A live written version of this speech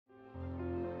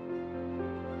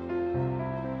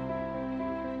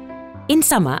In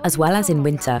summer, as well as in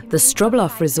winter, the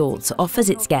Stroblhof Resort offers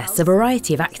its guests a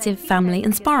variety of active, family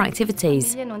and spa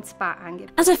activities.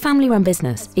 As a family-run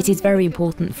business, it is very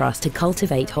important for us to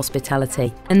cultivate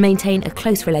hospitality and maintain a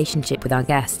close relationship with our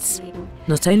guests,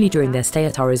 not only during their stay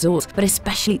at our resort, but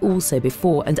especially also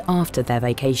before and after their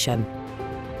vacation.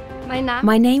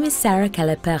 My name is Sarah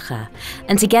Keller-Percher,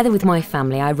 and together with my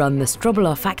family I run the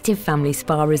Stroblhof Active Family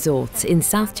Spa Resort in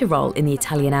South Tyrol in the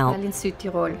Italian Alps.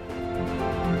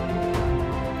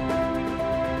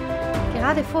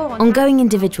 Ongoing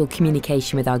individual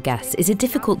communication with our guests is a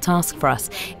difficult task for us,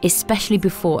 especially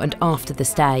before and after the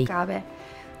stay.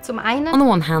 On the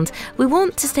one hand, we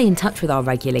want to stay in touch with our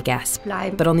regular guests,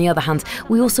 but on the other hand,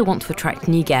 we also want to attract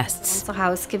new guests. For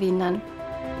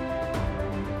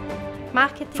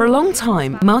a long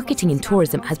time, marketing in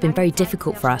tourism has been very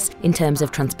difficult for us in terms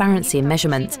of transparency and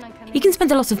measurement. You can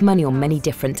spend a lot of money on many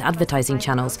different advertising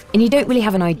channels, and you don't really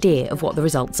have an idea of what the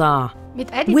results are.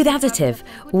 With Additive,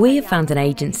 we have found an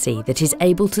agency that is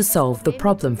able to solve the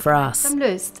problem for us.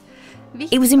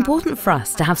 It was important for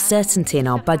us to have certainty in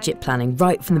our budget planning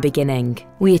right from the beginning.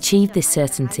 We achieved this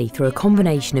certainty through a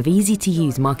combination of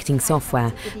easy-to-use marketing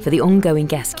software for the ongoing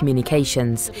guest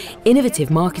communications,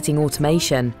 innovative marketing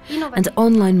automation, and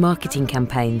online marketing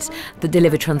campaigns that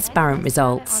deliver transparent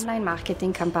results.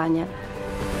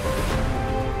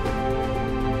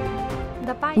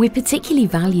 We particularly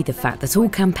value the fact that all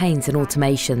campaigns and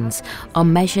automations are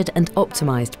measured and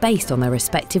optimised based on their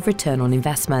respective return on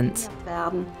investment.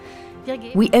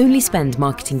 We only spend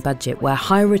marketing budget where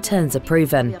higher returns are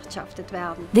proven.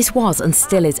 This was and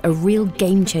still is a real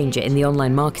game changer in the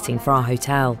online marketing for our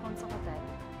hotel.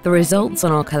 The results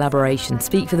on our collaboration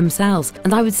speak for themselves,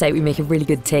 and I would say we make a really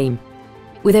good team.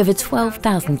 With over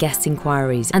 12,000 guest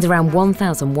inquiries and around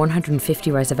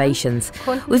 1,150 reservations,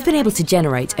 we've been able to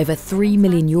generate over €3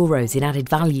 million in added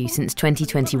value since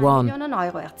 2021.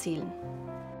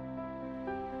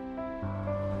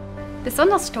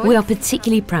 We are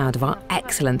particularly proud of our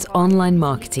excellent online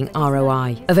marketing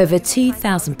ROI of over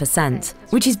 2,000%,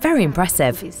 which is very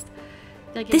impressive.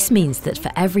 This means that for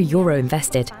every euro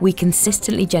invested, we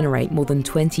consistently generate more than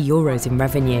 €20 in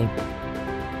revenue.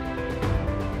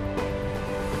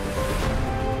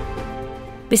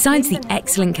 Besides the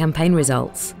excellent campaign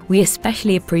results, we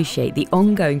especially appreciate the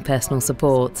ongoing personal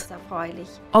support.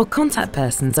 Our contact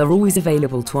persons are always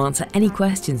available to answer any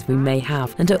questions we may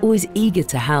have and are always eager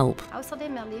to help.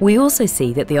 We also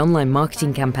see that the online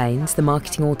marketing campaigns, the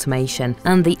marketing automation,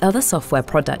 and the other software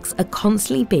products are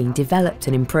constantly being developed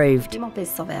and improved.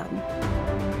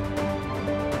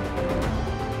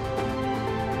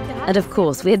 And of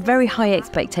course, we had very high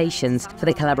expectations for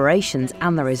the collaborations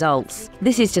and the results.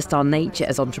 This is just our nature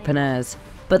as entrepreneurs.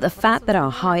 But the fact that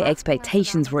our high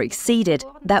expectations were exceeded,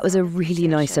 that was a really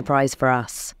nice surprise for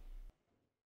us.